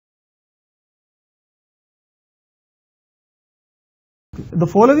The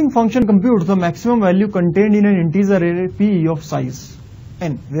following function computes the maximum value contained in an integer array P of size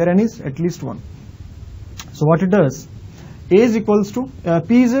n, where n is at least 1. So what it does, A is equals to,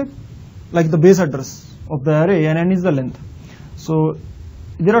 P is like the base address of the array and n is the length. So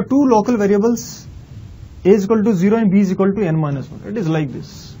there are two local variables, A is equal to 0 and B is equal to n minus 1. It is like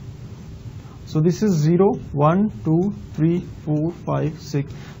this. So this is 0, 1, 2, 3, 4, 5,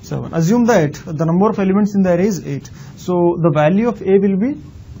 6, 7. Assume that the number of elements in the array is 8. So the value of A will be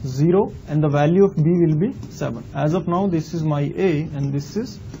 0 and the value of B will be 7. As of now, this is my A and this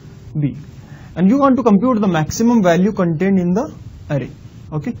is B. And you want to compute the maximum value contained in the array.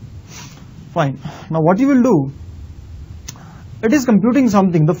 Okay, fine. Now what you will do, it is computing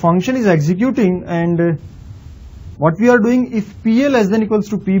something. The function is executing, and what we are doing, if PA less than equals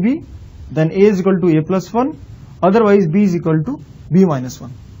to PB, then A is equal to A plus 1, otherwise B is equal to B minus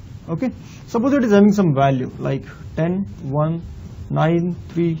 1. Okay, suppose it is having some value like 10, 1, 9,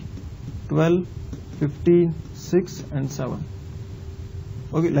 3, 12, 15, 6 and 7.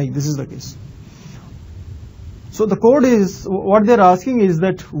 Okay, like this is the case. So the code is, what they are asking is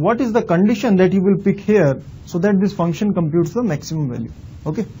that what is the condition that you will pick here so that this function computes the maximum value.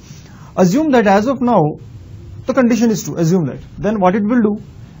 Okay, assume that as of now the condition is true, assume that. Then what it will do,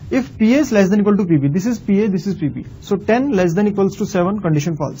 if PA is less than equal to PB, this is PA, this is PP. So 10 less than equals to 7,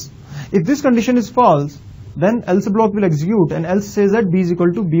 condition false. If this condition is false, then else block will execute and else says that B is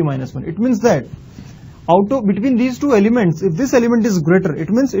equal to B minus 1. It means that between these two elements, if this element is greater, it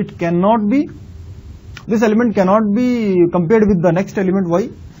means it cannot be, this element cannot be compared with the next element. Why?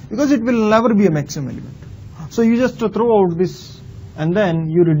 Because it will never be a maximum element. So you just throw out this and then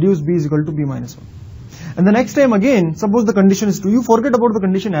you reduce B is equal to B minus 1. And the next time again, suppose the condition is true, you forget about the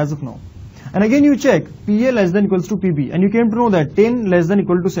condition as of now. And again you check PA less than equals to PB and you came to know that 10 less than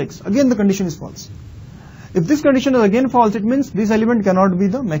equal to 6. Again the condition is false. If this condition is again false, it means this element cannot be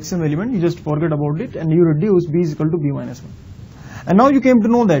the maximum element. You just forget about it and you reduce B is equal to B minus 1. And now you came to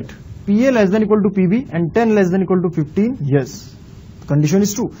know that PA less than equal to PB and 10 less than equal to 15. Yes, the condition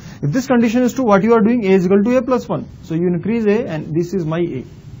is true. If this condition is true, what you are doing, A is equal to A plus 1. So you increase A and this is my A.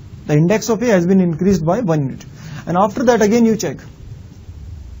 The index of A has been increased by 1 unit. And after that again you check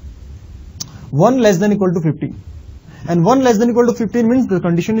 1 less than equal to 15. And 1 less than equal to 15 means the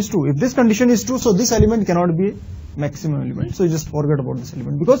condition is true. If this condition is true, so this element cannot be a maximum element. So you just forget about this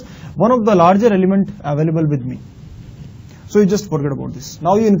element because one of the larger element available with me. So you just forget about this.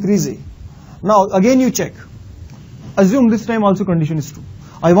 Now you increase A. Now again you check. Assume this time also condition is true.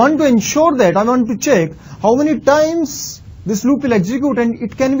 I want to ensure that, I want to check how many times this loop will execute, and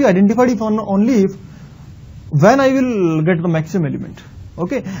it can be identified if only if when I will get the maximum element.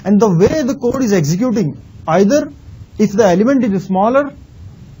 Okay, and the way the code is executing, either if the element is smaller,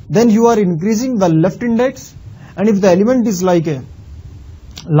 then you are increasing the left index, and if the element is like a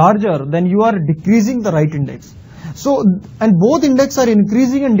larger, then you are decreasing the right index. So, and both index are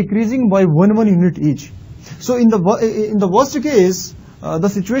increasing and decreasing by 1 unit each. So in the worst case, the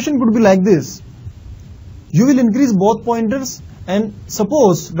situation could be like this. You will increase both pointers, and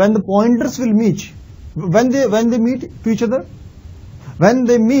suppose when the pointers will meet, when they meet to each other, when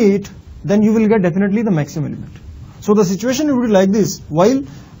they meet, then you will get definitely the maximum element. So the situation will be like this, while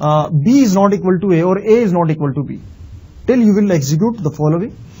B is not equal to A or A is not equal to B, till you will execute the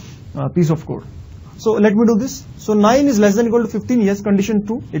following piece of code. So let me do this. So 9 is less than equal to 15, yes, condition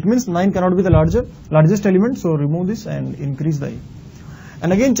true. It means 9 cannot be the largest element, so remove this and increase the A.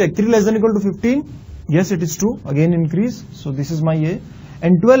 And again check 3 less than equal to 15, yes it is true, again increase, so this is my A.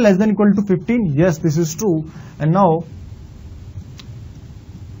 And 12 less than equal to 15, yes this is true. And now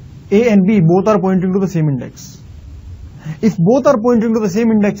A and B both are pointing to the same index. If both are pointing to the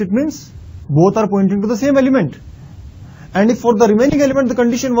same index, it means both are pointing to the same element. And if for the remaining element the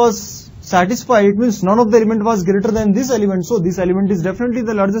condition was satisfied, it means none of the element was greater than this element, so this element is definitely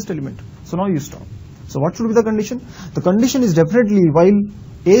the largest element. So now you stop. So what should be the condition? The condition is definitely while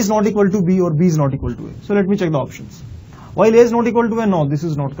A is not equal to B or B is not equal to A. So let me check the options. While A is not equal to A, no, this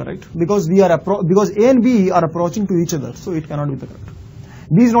is not correct, because because A and B are approaching to each other, so it cannot be the correct.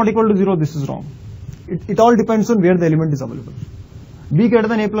 B is not equal to 0, this is wrong. It all depends on where the element is available. B greater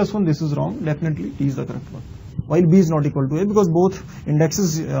than A plus 1, this is wrong, definitely T is the correct one. While B is not equal to A, because both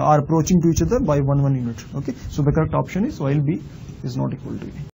indexes are approaching to each other by 1 unit. Okay, so the correct option is while B is not equal to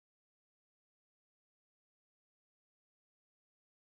A.